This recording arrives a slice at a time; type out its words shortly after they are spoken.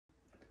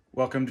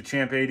Welcome to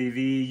Champ ADV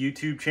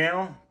YouTube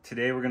channel.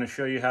 Today we're going to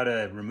show you how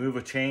to remove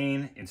a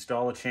chain,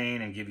 install a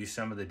chain, and give you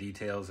some of the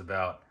details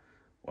about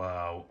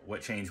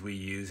what chains we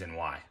use and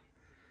why.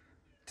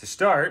 To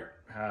start,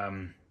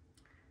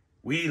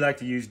 we like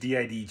to use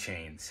D.I.D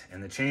chains,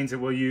 and the chains that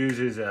we'll use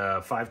is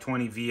a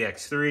 520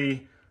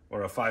 VX3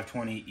 or a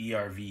 520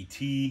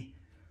 ERVT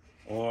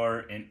or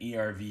an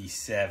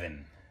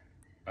ERV7.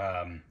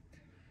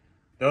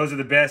 Those are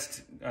the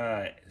best,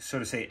 so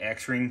to say,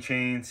 X-ring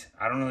chains.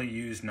 I don't really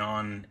use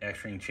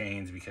non-X-ring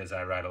chains because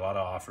I ride a lot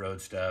of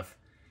off-road stuff.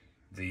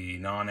 The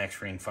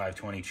non-X-ring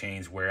 520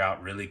 chains wear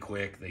out really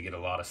quick. They get a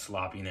lot of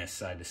sloppiness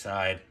side to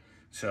side.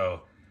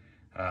 So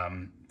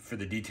for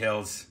the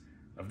details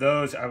of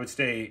those, I would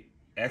say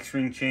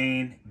X-ring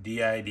chain,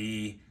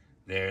 D.I.D.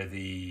 They're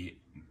the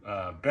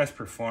best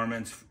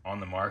performance on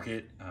the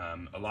market.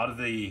 A lot of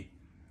the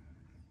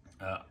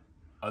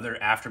other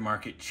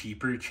aftermarket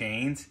cheaper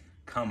chains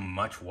come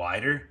much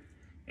wider,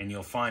 and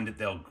you'll find that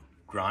they'll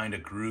grind a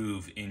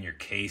groove in your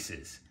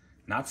cases.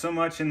 Not so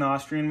much in the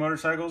Austrian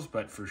motorcycles,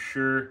 but for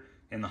sure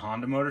in the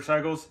Honda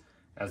motorcycles.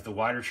 As the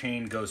wider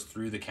chain goes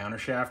through the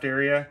countershaft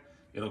area,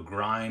 it'll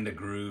grind a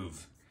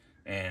groove.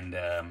 And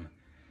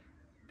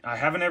I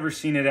haven't ever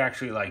seen it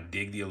actually like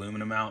dig the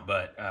aluminum out,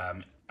 but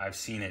I've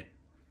seen it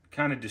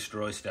kind of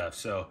destroy stuff.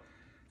 So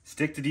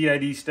stick to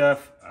D.I.D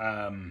stuff.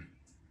 I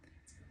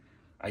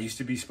used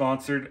to be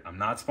sponsored. I'm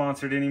not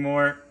sponsored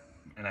anymore,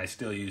 and I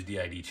still use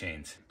D.I.D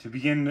chains. To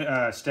begin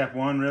step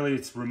one, really,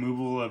 it's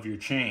removal of your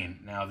chain.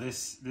 Now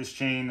this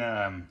chain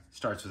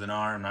starts with an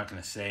R. I'm not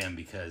gonna say them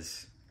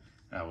because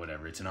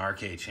whatever, it's an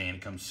RK chain.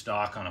 It comes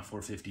stock on a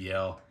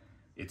 450L.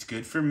 It's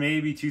good for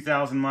maybe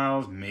 2,000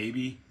 miles,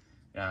 maybe.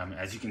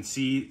 As you can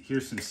see,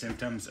 here's some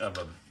symptoms of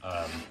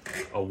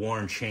a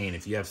worn chain.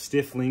 If you have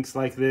stiff links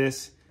like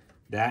this,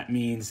 that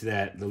means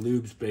that the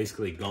lube's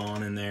basically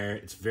gone in there.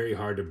 It's very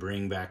hard to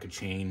bring back a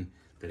chain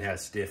that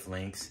has stiff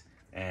links,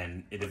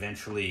 and it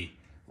eventually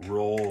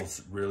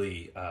rolls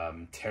really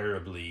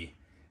terribly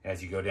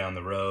as you go down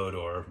the road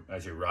or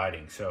as you're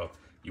riding. So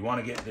you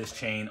want to get this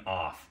chain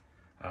off.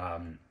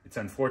 It's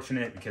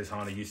unfortunate because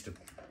Honda used to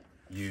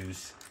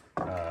use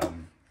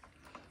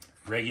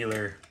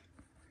regular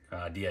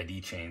D.I.D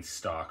chains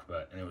stock,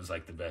 and it was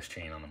like the best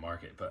chain on the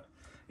market. But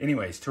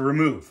anyways, to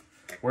remove,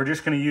 we're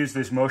just going to use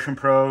this Motion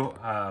Pro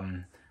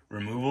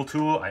removal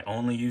tool. I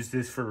only use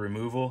this for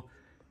removal.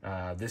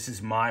 This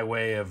is my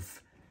way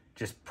of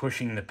just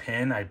pushing the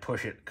pin. I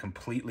push it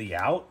completely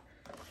out,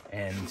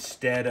 and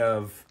instead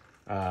of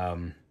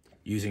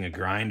using a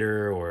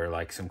grinder or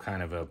like some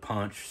kind of a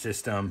punch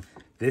system,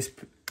 this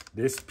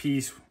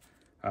piece,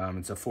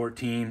 it's a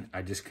 14.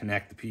 I just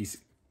connect the piece,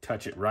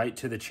 touch it right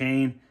to the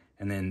chain,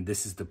 and then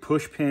this is the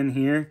push pin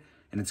here,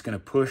 and it's going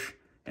to push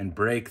and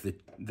break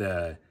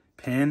the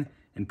pin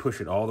and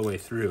push it all the way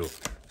through.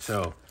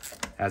 So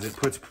as it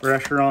puts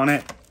pressure on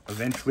it,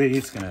 eventually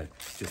it's going to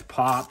just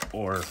pop,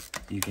 or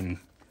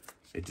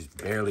it just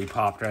barely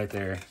popped right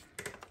there.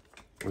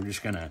 We're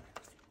just going to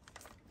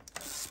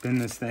spin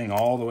this thing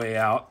all the way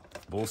out,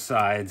 both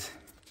sides,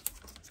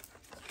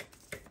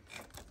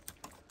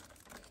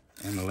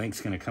 and the link's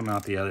going to come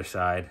out the other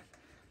side.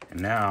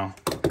 And now,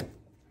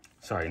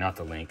 sorry, not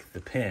the link,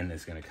 the pin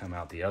is going to come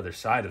out the other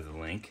side of the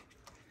link.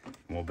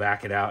 And we'll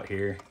back it out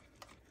here,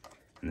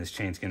 and this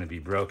chain's going to be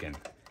broken.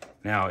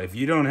 Now, if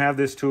you don't have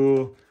this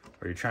tool,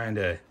 or you're trying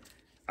to,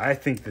 I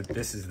think that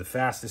this is the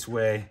fastest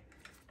way.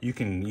 You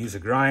can use a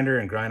grinder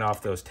and grind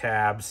off those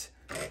tabs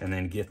and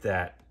then get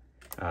that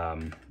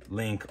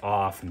link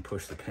off and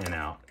push the pin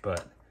out.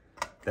 But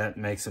that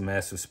makes a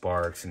mess of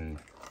sparks, and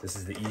this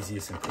is the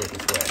easiest and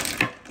quickest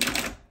way.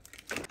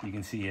 You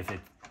can see if it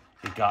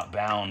got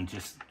bound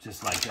just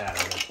like that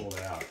as I pull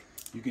it out.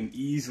 You can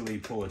easily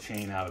pull a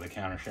chain out of the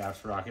countershaft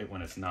sprocket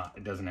when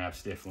it doesn't have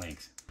stiff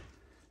links.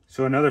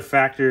 So another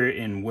factor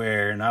in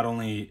wear, not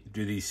only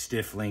do these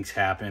stiff links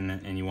happen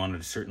and you want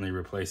to certainly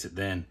replace it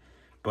then,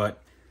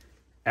 but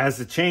as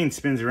the chain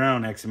spins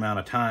around X amount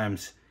of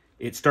times,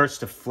 it starts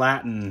to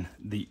flatten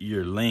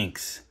your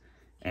links,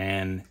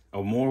 and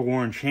a more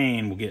worn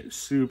chain will get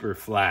super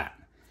flat.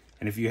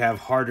 And if you have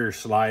harder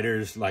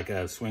sliders like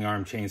a swing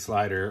arm chain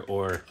slider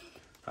or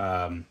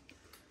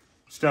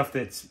stuff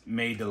that's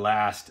made to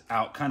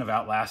kind of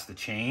outlast the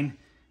chain,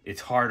 it's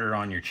harder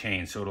on your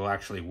chain, so it'll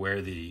actually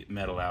wear the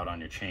metal out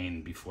on your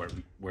chain before it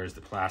wears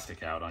the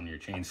plastic out on your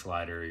chain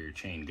slider or your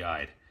chain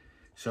guide.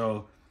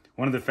 So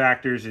one of the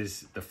factors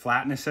is the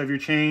flatness of your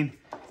chain,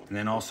 and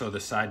then also the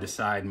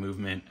side-to-side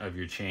movement of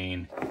your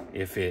chain.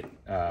 If it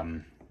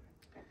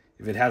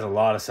has a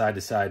lot of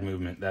side-to-side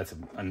movement, that's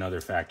another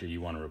factor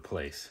you want to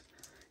replace.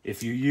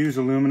 If you use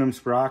aluminum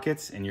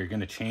sprockets and you're going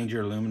to change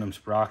your aluminum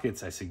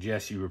sprockets, I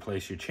suggest you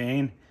replace your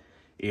chain.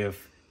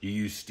 If you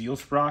use steel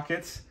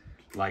sprockets,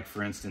 like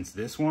for instance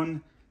this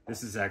one,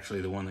 this is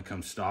actually the one that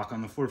comes stock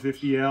on the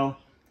 450L.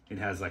 It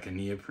has like a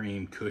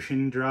neoprene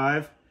cushion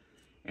drive,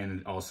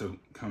 and it also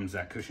comes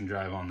that cushion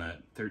drive on the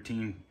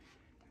 13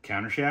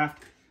 countershaft.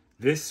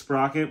 This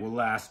sprocket will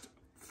last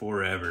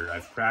forever.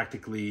 I've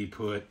practically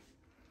put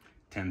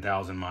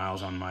 10,000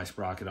 miles on my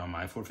sprocket on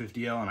my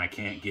 450L, and I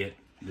can't get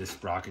this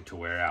sprocket to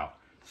wear out.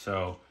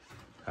 So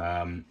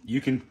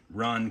you can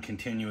run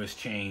continuous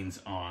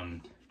chains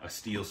on a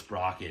steel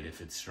sprocket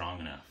if it's strong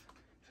enough.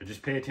 So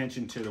just pay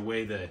attention to the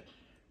way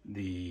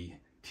the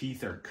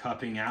teeth are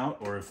cupping out,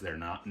 or if they're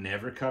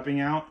never cupping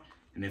out.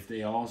 And if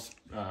they all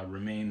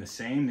remain the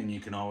same, then you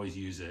can always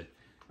use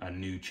a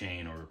new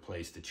chain or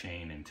replace the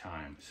chain in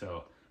time.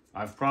 So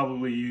I've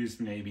probably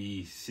used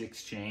maybe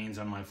 6 chains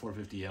on my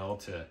 450L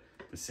to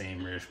the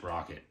same rear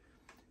sprocket.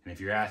 And if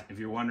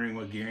you're wondering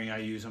what gearing I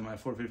use on my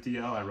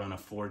 450L, I run a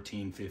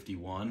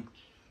 1451,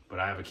 but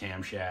I have a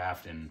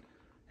camshaft and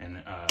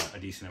a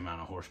decent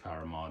amount of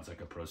horsepower mods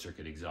like a Pro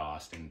Circuit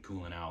exhaust and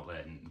coolant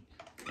outlet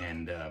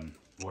and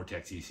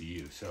Vortex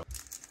ECU. So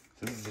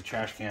this is a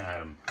trash can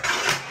item.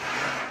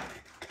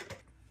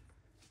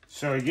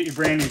 So you get your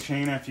brand new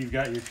chain after you've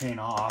got your chain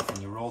off,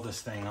 and you roll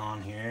this thing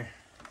on here.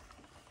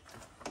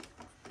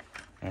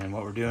 And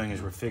what we're doing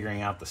is we're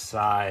figuring out the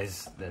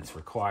size that's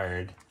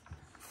required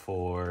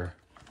for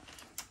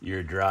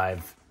your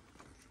drive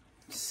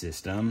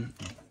system.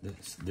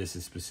 This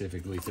is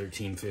specifically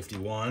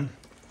 1351.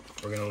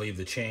 We're going to leave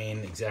the chain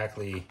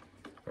exactly,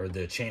 or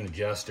the chain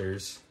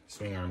adjusters,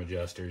 swing arm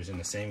adjusters, in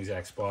the same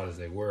exact spot as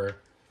they were,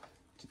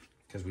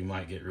 because we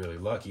might get really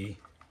lucky.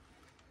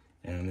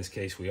 And in this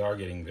case, we are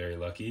getting very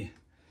lucky.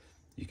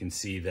 You can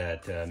see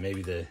that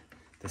maybe the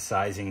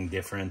sizing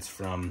difference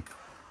from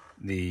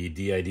the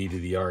D.I.D to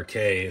the RK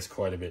is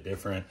quite a bit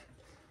different.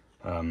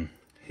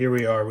 Here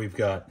we are, we've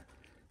got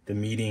the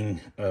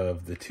meeting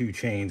of the 2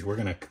 chains. We're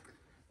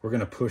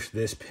gonna push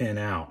this pin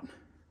out.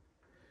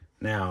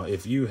 Now,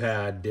 if you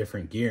had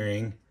different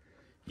gearing,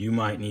 you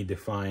might need to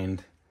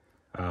find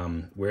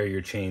where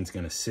your chain's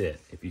gonna sit.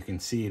 If you can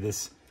see,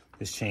 this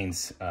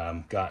chain's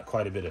got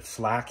quite a bit of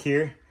slack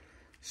here.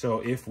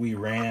 So if we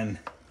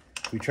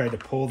tried to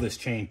pull this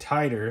chain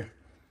tighter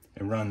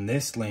and run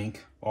this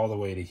link all the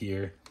way to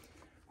here,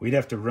 we'd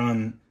have to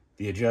run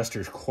the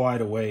adjusters quite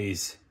a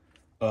ways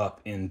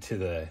up into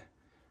the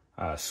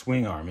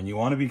swing arm. And you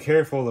want to be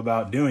careful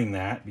about doing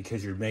that,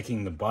 because you're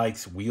making the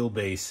bike's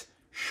wheelbase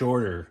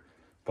shorter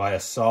by a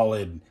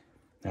solid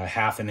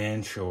 1/2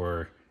 inch,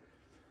 or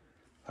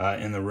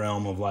in the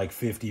realm of like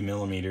 50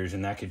 millimeters,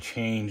 and that could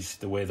change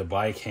the way the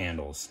bike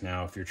handles.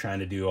 Now, if you're trying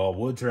to do all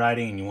woods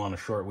riding and you want a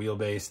short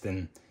wheelbase,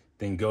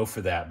 then go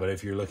for that. But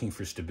if you're looking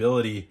for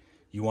stability,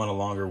 you want a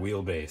longer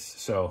wheelbase.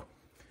 So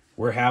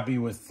we're happy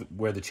with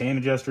where the chain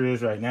adjuster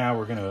is right now.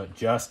 We're going to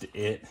adjust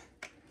it,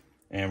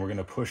 and we're going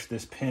to push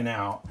this pin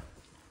out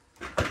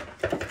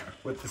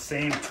with the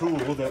same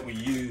tool that we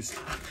used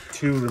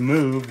to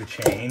remove the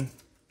chain.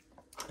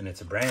 And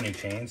it's a brand new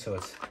chain, so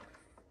it's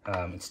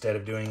instead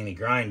of doing any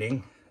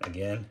grinding,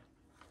 again,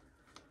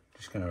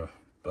 just gonna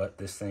butt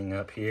this thing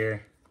up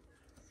here.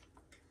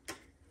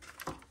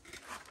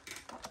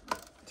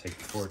 Take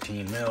the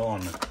 14 mil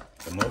on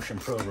the Motion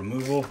Pro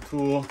removal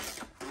tool.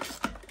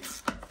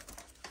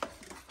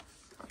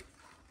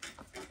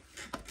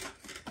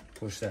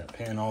 Push that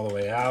pin all the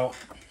way out.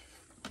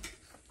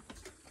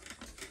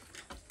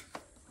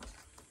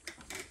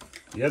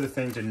 The other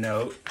thing to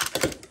note,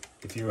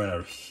 if you're in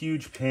a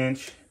huge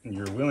pinch and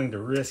you're willing to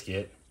risk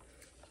it,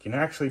 you can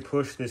actually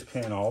push this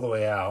pin all the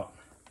way out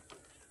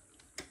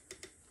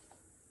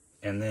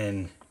and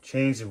then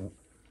change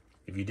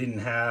if you didn't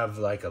have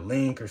like a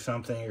link or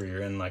something, or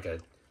you're in like a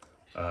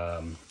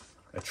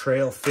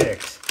trail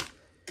fix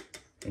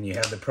and you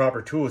have the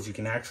proper tools, you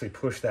can actually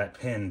push that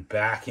pin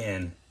back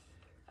in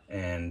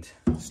and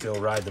still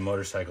ride the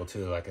motorcycle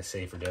to like a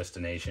safer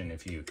destination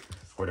if you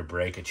were to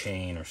break a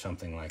chain or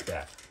something like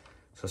that.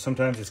 So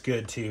sometimes it's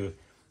good to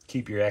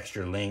keep your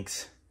extra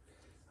links.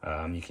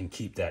 You can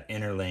keep that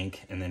inner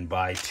link and then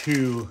buy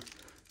 2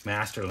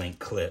 master link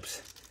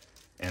clips,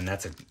 and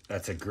that's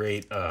a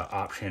great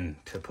option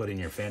to put in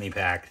your fanny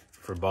pack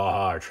for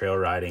Baja or trail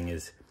riding,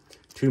 is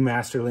 2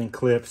 master link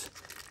clips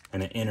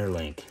and an inner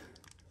link.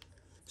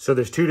 So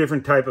there's 2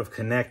 different type of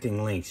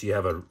connecting links. You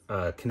have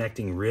a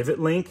connecting rivet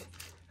link,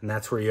 and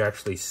that's where you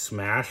actually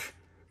smash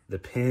the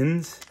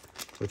pins,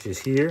 which is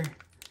here.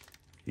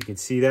 You can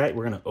see that.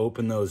 We're going to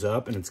open those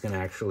up, and it's going to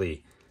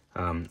actually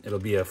it'll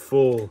be a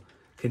full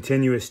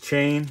continuous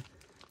chain.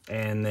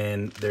 And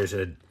then there's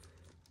a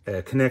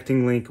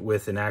connecting link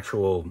with an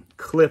actual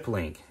clip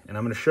link, and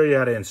I'm going to show you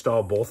how to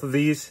install both of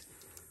these,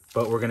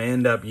 but we're going to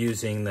end up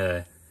using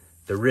the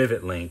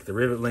rivet link. The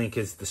rivet link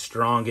is the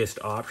strongest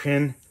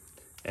option,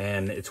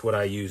 and it's what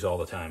I use all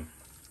the time.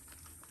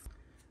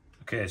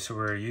 Okay, so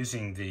we're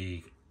using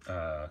the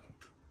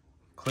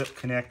clip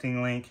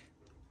connecting link.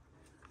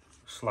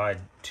 Slide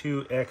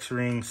 2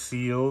 X-ring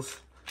seals.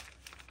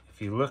 If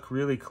you look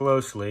really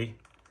closely,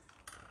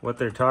 what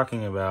they're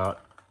talking about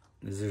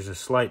is there's a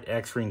slight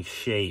X-ring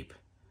shape.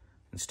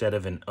 Instead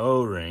of an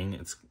O-ring,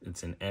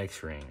 it's an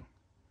X-ring.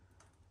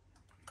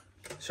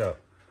 So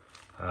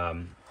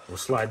we'll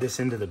slide this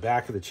into the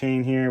back of the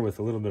chain here with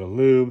a little bit of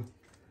lube.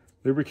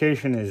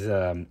 Lubrication is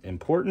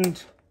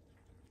important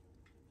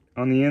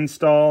on the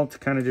install to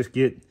kind of just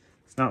get,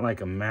 it's not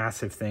like a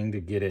massive thing to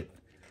get it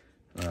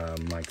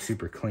like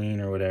super clean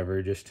or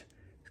whatever. Just,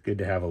 it's good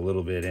to have a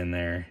little bit in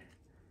there.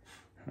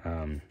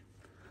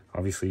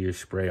 Obviously your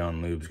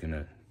spray-on lube's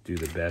gonna do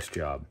the best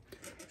job.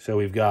 So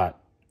we've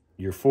got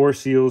your 4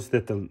 seals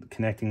that the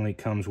connecting link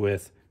comes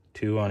with,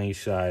 2 on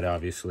each side,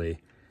 obviously.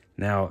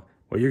 Now,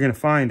 what you're gonna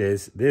find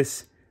is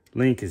this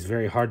link is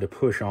very hard to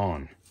push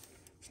on.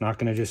 It's not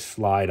gonna just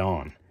slide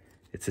on.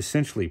 It's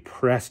essentially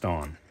pressed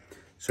on.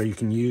 So you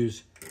can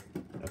use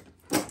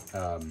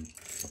a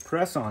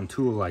press-on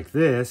tool like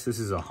this. This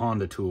is a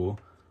Honda tool,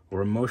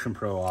 or a Motion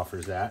Pro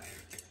offers that.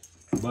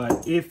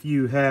 But if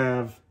you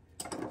have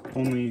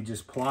only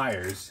just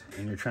pliers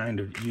and you're trying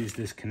to use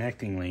this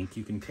connecting link,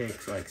 you can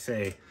take, like,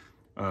 say,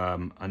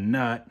 a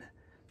nut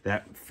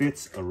that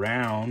fits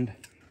around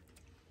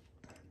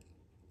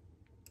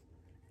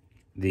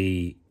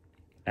the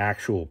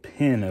actual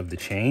pin of the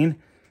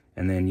chain,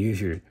 and then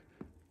use your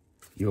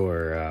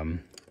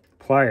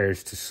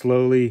pliers to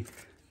slowly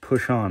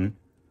push on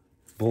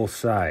both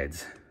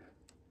sides.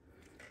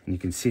 And you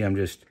can see I'm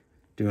just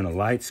doing a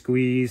light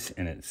squeeze,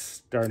 and it's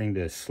starting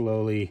to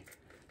slowly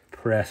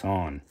press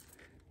on.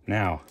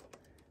 Now,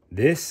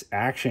 this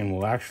action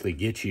will actually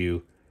get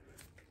you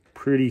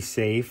pretty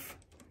safe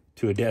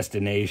to a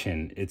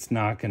destination. It's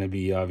not going to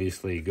be,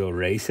 obviously, go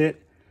race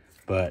it,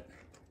 but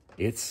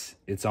it's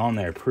on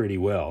there pretty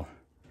well.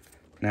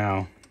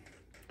 Now,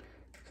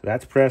 so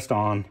that's pressed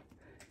on.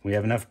 We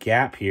have enough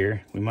gap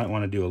here. We might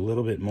want to do a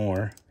little bit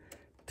more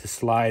to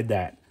slide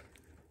that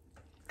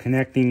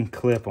connecting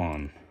clip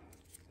on.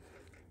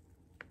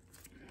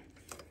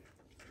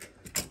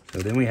 So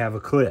then we have a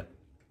clip.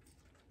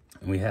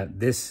 And we have,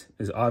 this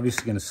is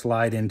obviously going to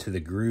slide into the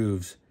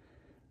grooves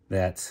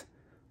that's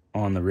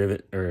on the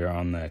rivet, or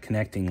on the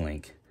connecting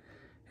link.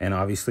 And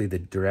obviously the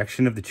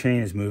direction of the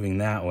chain is moving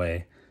that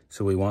way,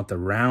 so we want the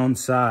round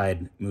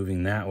side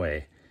moving that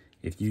way.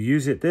 If you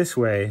use it this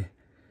way,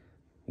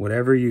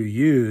 whatever you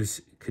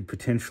use could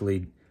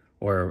potentially,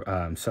 or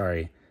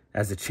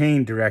as the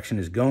chain direction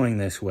is going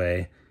this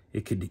way,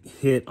 it could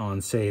hit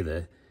on, say,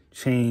 the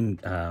chain.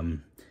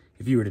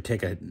 If you were to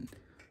take a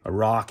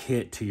rock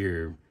hit to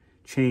your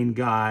chain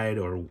guide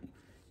or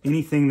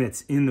anything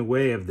that's in the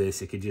way of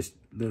this, it could just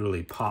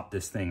literally pop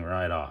this thing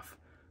right off.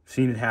 I've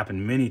seen it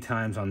happen many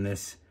times on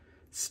this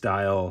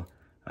style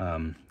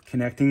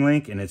connecting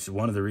link, and it's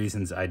one of the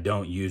reasons I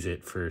don't use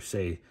it for,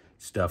 say,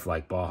 stuff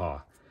like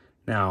Baja.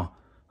 Now,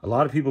 a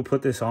lot of people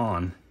put this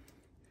on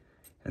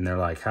and they're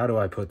like, how do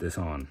I put this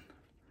on?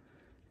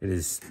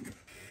 It's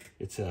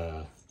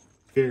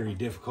very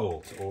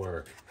difficult,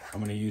 or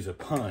I'm gonna use a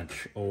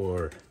punch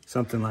or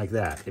something like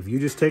that. If you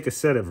just take a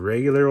set of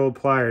regular old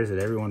pliers that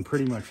everyone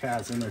pretty much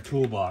has in their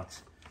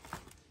toolbox,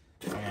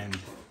 and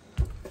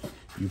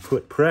you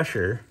put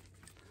pressure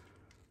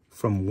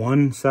from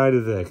one side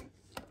of the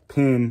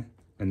pin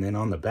and then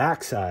on the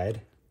back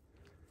side,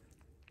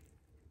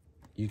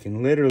 you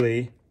can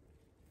literally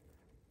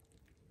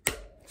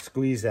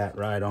squeeze that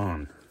right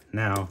on.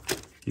 Now,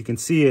 you can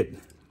see it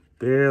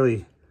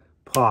barely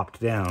popped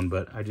down,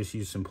 but I just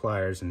used some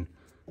pliers and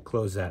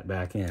close that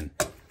back in.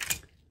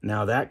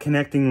 Now that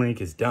connecting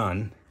link is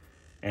done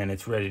and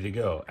it's ready to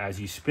go. As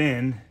you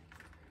spin,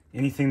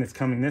 anything that's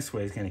coming this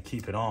way is going to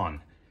keep it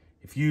on.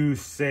 If you,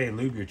 say,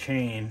 lube your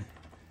chain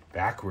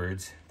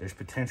backwards, there's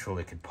potential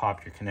it could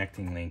pop your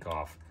connecting link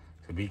off.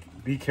 So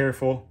be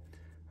careful.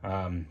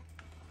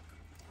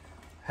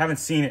 Haven't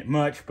seen it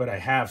much, but I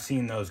have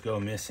seen those go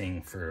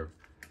missing for,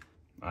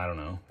 I don't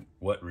know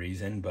what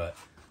reason, but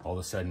all of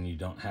a sudden you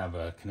don't have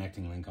a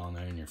connecting link on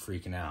there and you're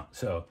freaking out.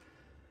 So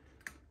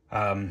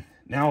now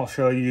I'll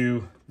show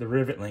you the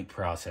rivet link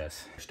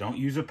process. Just don't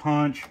use a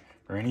punch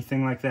or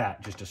anything like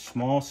that. Just a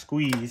small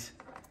squeeze.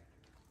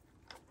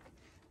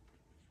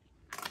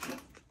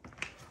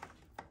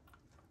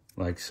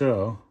 Like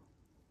so.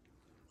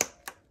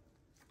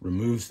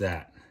 Removes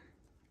that.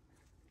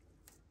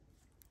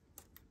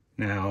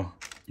 Now,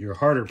 your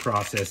harder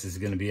process is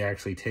going to be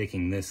actually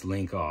taking this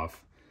link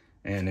off.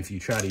 And if you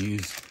try to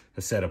use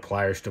a set of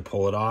pliers to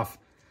pull it off,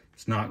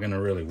 it's not going to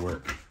really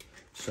work.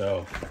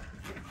 So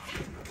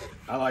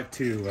I like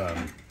to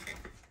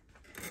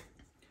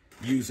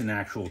use an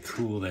actual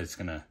tool that's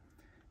going to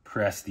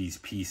press these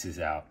pieces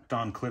out.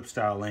 On clip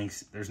style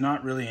links, there's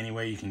not really any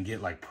way you can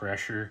get like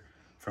pressure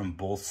from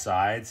both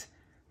sides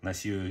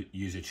unless you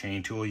use a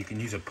chain tool. You can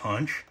use a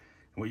punch.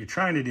 What you're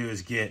trying to do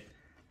is get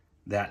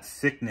that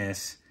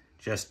thickness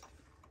just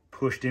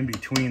pushed in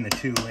between the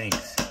two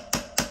links.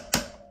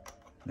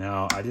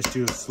 Now I just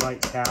do a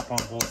slight tap on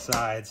both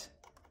sides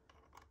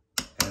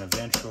and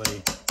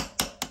eventually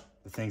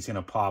the thing's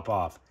gonna pop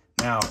off.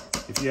 Now,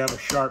 if you have a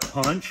sharp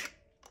punch,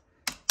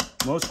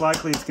 most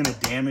likely it's gonna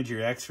damage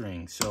your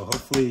X-ring. So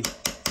hopefully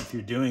if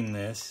you're doing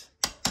this,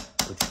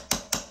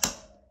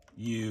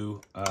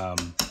 you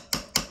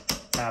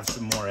have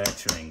some more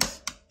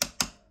X-rings.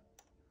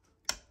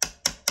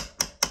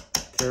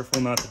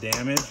 Careful not to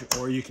damage,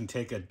 or you can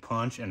take a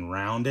punch and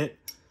round it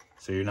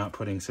so you're not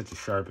putting such a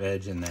sharp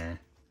edge in there.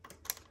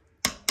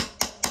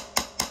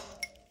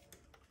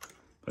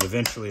 But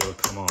eventually it'll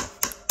come off.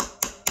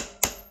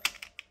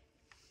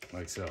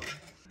 Like so.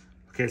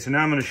 Okay, so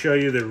now I'm going to show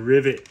you the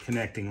rivet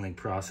connecting link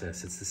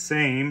process. It's the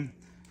same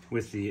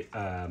with the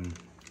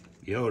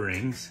the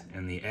O-rings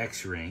and the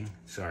X-ring.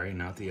 Sorry,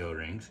 not the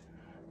O-rings.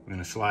 We're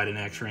gonna slide an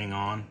X-ring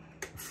on,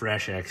 a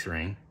fresh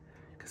X-ring,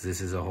 because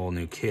this is a whole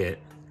new kit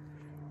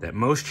that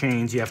most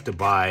chains you have to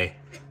buy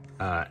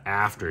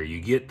after. You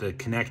get the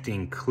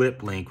connecting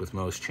clip link with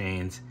most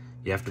chains.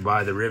 You have to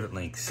buy the rivet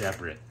link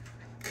separate.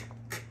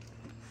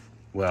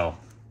 Well,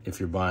 if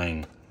you're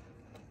buying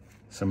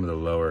some of the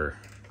lower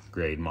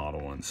grade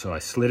model ones. So I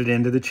slid it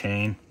into the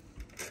chain.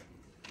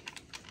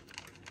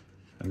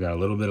 I've got a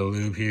little bit of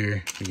lube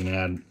here. We can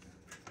add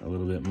a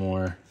little bit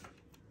more.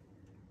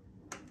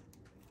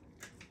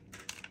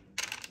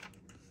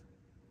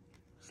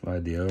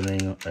 Slide the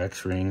O-ring,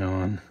 X-ring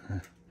on.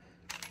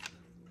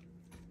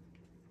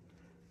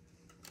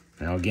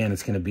 Now again,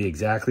 it's going to be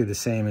exactly the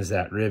same as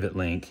that rivet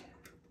link.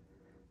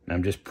 And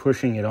I'm just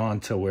pushing it on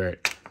to where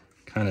it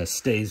kind of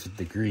stays with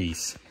the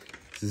grease.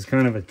 This is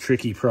kind of a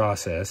tricky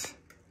process.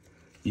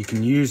 You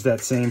can use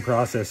that same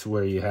process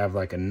where you have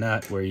like a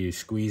nut where you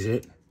squeeze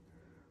it.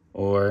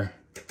 Or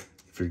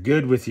if you're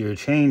good with your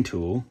chain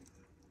tool,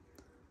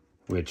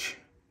 which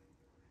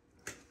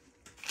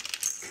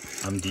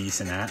I'm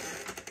decent at,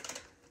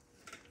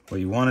 what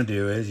you want to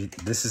do is,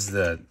 this is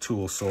the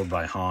tool sold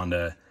by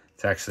Honda.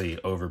 It's actually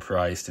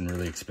overpriced and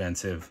really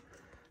expensive.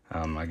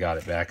 I got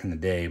it back in the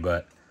day,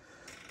 but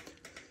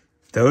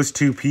those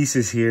two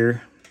pieces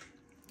here,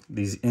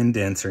 these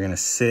indents are going to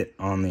sit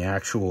on the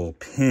actual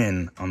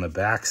pin on the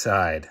back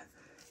side,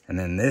 and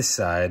then this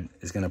side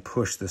is going to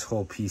push this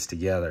whole piece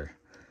together.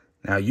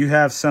 Now you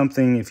have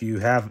something, if you're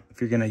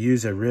going to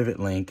use a rivet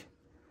link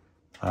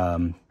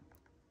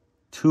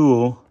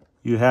tool,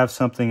 you have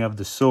something of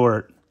the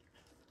sort.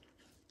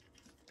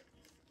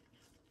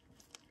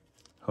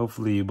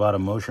 Hopefully you bought a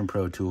Motion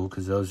Pro tool,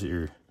 because those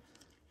are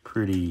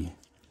pretty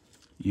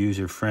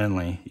user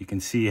friendly. You can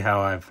see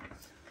how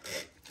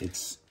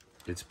it's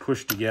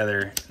pushed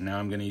together. Now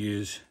I'm going to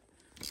use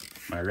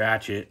my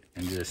ratchet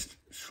and just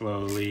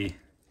slowly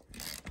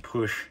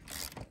push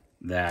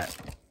that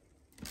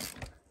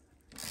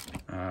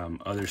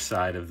other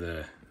side of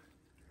the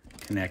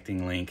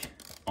connecting link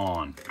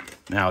on.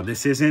 Now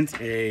this isn't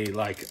a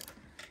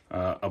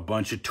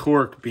bunch of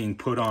torque being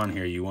put on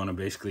here. You want to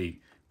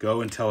basically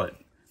go until it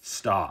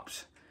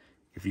stops.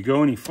 If you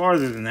go any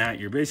farther than that,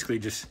 you're basically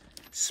just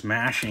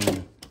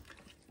smashing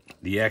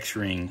the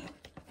X-ring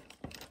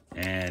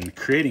and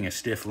creating a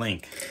stiff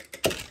link.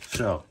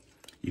 So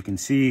you can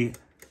see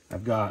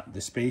I've got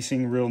the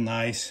spacing real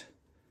nice,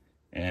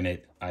 and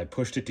I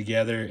pushed it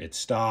together, it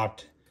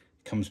stopped,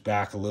 comes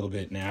back a little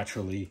bit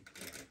naturally.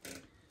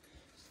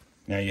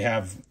 Now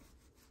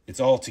it's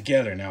all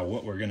together. Now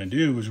what we're gonna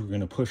do is we're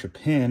gonna push a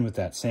pin with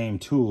that same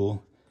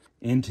tool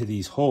into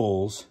these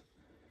holes,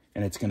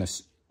 and it's gonna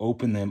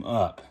open them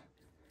up.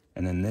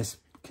 And then this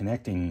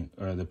connecting,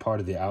 or the part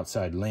of the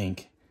outside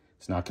link,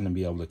 is not gonna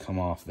be able to come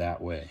off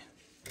that way.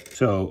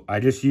 So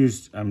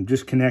I'm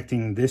just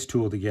connecting this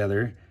tool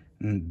together,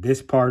 and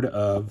this part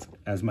of,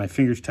 as my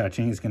finger's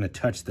touching, is gonna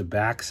touch the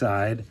back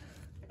side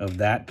of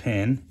that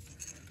pin,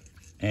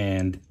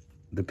 and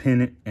the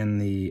pin and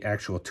the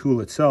actual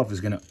tool itself is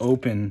gonna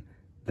open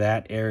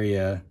that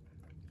area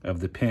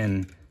of the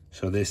pin,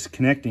 so this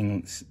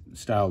connecting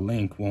style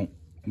link won't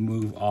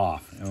move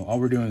off. And all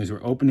we're doing is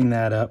we're opening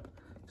that up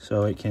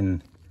so it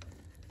can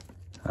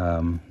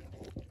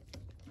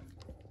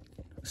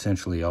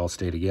essentially all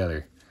stay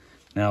together.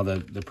 Now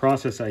the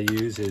process I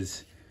use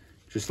is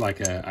just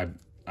like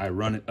I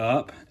run it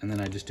up, and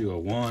then I just do a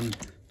 1,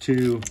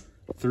 2,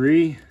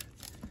 3,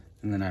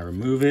 and then I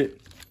remove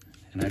it,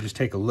 and I just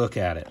take a look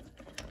at it.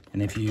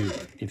 And if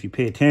you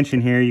pay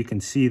attention here, you can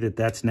see that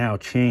that's now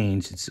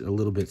changed. It's a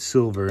little bit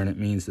silver, and it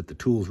means that the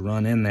tool's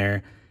run in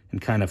there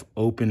and kind of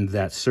opened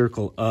that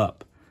circle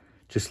up.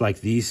 Just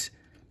like these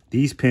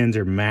pins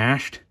are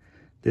mashed,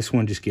 this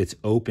one just gets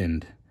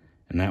opened,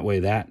 and that way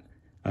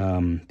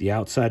the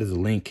outside of the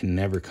link can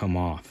never come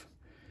off.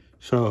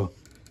 So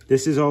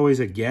this is always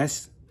a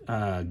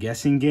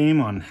guessing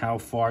game on how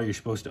far you're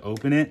supposed to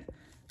open it.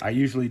 I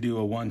usually do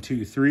a 1,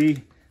 2,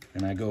 3,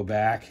 and I go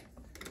back,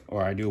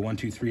 or I do a 1,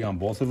 2, 3 on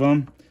both of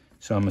them.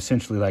 So I'm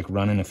essentially like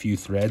running a few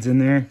threads in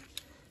there,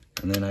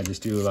 and then I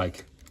just do I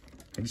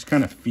just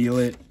kind of feel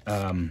it,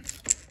 and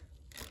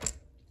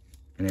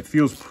it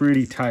feels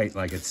pretty tight,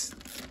 like it's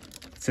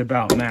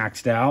about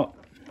maxed out.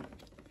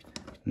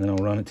 And then I'll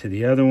run it to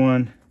the other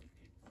one.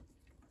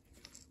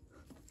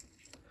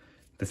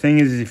 The thing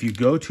is if you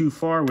go too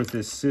far with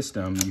this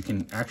system, you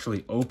can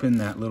actually open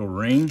that little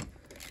ring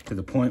to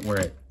the point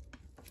where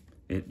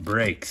it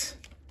breaks,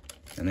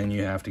 and then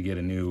you have to get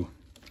a new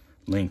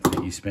link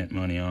that you spent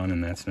money on,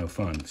 and that's no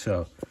fun.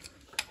 So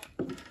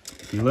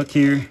if you look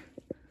here,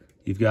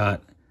 you've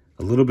got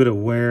a little bit of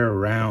wear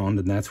around,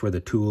 and that's where the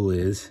tool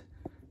is,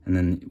 and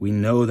then we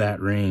know that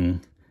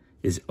ring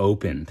is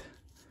opened,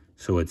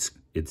 so it's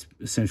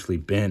essentially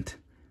bent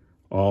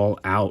all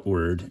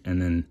outward, and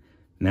then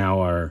now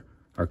our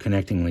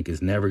connecting link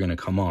is never going to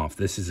come off.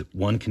 This is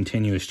one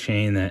continuous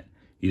chain that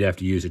you'd have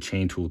to use a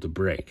chain tool to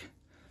break.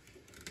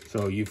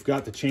 So you've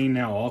got the chain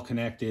now all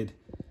connected,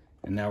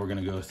 and now we're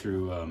going to go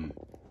through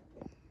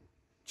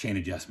chain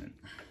adjustment.